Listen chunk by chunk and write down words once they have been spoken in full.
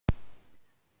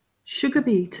Sugar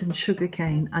beet and sugar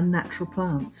cane are natural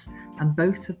plants, and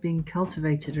both have been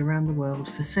cultivated around the world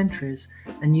for centuries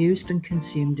and used and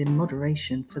consumed in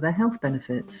moderation for their health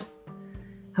benefits.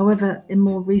 However, in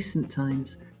more recent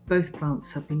times, both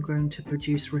plants have been grown to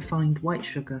produce refined white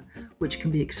sugar, which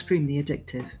can be extremely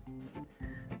addictive.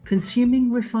 Consuming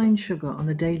refined sugar on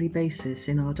a daily basis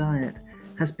in our diet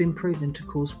has been proven to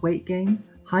cause weight gain,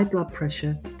 high blood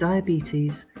pressure,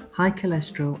 diabetes, high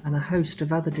cholesterol, and a host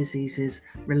of other diseases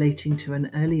relating to an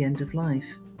early end of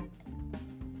life.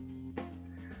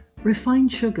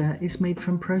 Refined sugar is made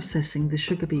from processing the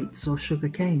sugar beets or sugar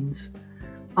canes.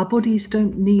 Our bodies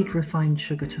don't need refined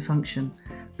sugar to function,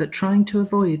 but trying to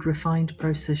avoid refined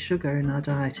processed sugar in our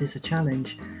diet is a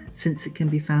challenge, since it can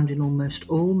be found in almost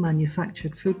all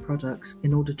manufactured food products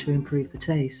in order to improve the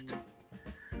taste.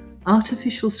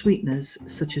 Artificial sweeteners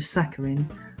such as saccharin,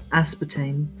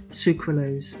 aspartame,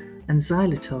 sucralose, and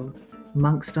xylitol,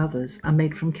 amongst others, are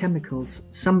made from chemicals,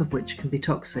 some of which can be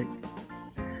toxic.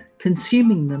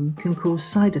 Consuming them can cause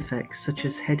side effects such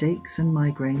as headaches and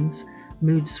migraines,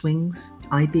 mood swings,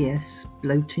 IBS,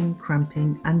 bloating,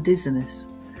 cramping, and dizziness,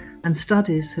 and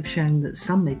studies have shown that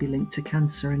some may be linked to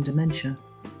cancer and dementia.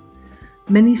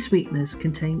 Many sweeteners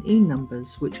contain E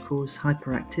numbers which cause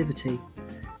hyperactivity.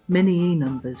 Many E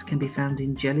numbers can be found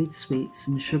in jellied sweets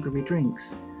and sugary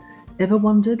drinks. Ever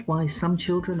wondered why some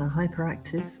children are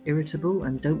hyperactive, irritable,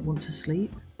 and don't want to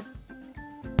sleep?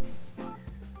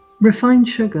 Refined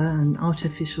sugar and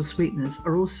artificial sweeteners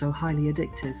are also highly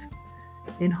addictive.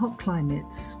 In hot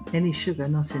climates, any sugar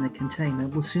not in a container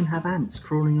will soon have ants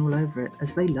crawling all over it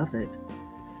as they love it.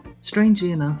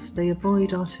 Strangely enough, they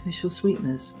avoid artificial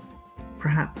sweeteners.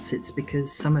 Perhaps it's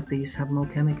because some of these have more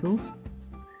chemicals.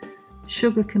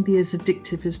 Sugar can be as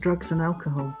addictive as drugs and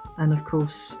alcohol, and of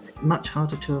course, much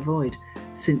harder to avoid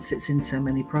since it's in so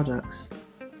many products.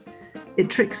 It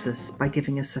tricks us by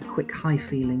giving us a quick high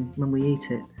feeling when we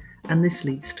eat it, and this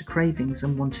leads to cravings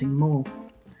and wanting more.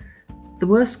 The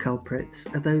worst culprits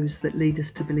are those that lead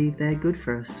us to believe they're good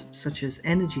for us, such as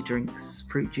energy drinks,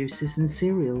 fruit juices, and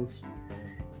cereals.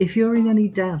 If you're in any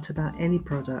doubt about any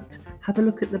product, have a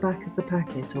look at the back of the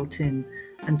packet or tin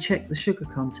and check the sugar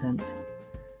content.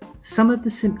 Some of the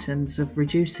symptoms of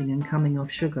reducing and coming off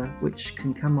sugar, which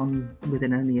can come on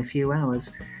within only a few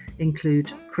hours,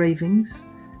 include cravings,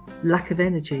 lack of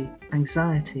energy,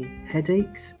 anxiety,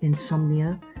 headaches,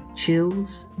 insomnia,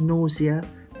 chills, nausea,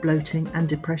 bloating, and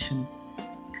depression.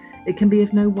 It can be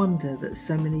of no wonder that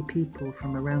so many people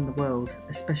from around the world,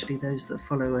 especially those that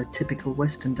follow a typical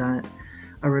Western diet,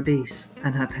 are obese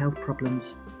and have health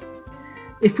problems.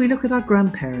 If we look at our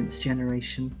grandparents'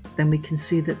 generation, then we can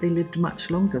see that they lived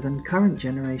much longer than current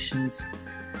generations.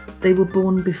 They were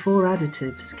born before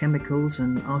additives, chemicals,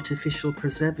 and artificial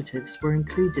preservatives were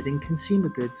included in consumer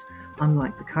goods,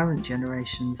 unlike the current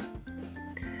generations.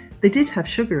 They did have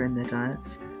sugar in their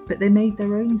diets, but they made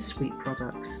their own sweet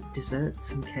products,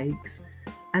 desserts and cakes,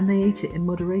 and they ate it in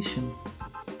moderation.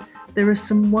 There are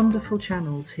some wonderful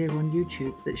channels here on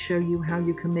YouTube that show you how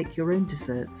you can make your own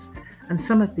desserts, and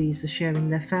some of these are sharing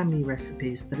their family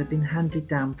recipes that have been handed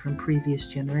down from previous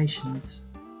generations.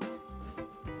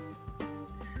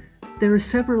 There are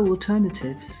several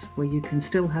alternatives where you can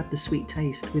still have the sweet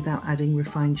taste without adding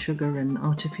refined sugar and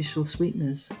artificial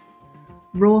sweeteners.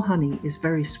 Raw honey is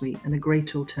very sweet and a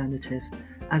great alternative,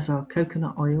 as are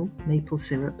coconut oil, maple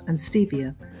syrup, and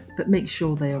stevia, but make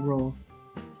sure they are raw.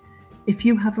 If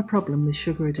you have a problem with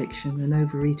sugar addiction and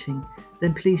overeating,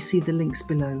 then please see the links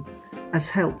below, as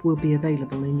help will be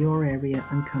available in your area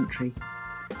and country.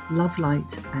 Love,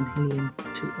 light, and healing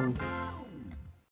to all.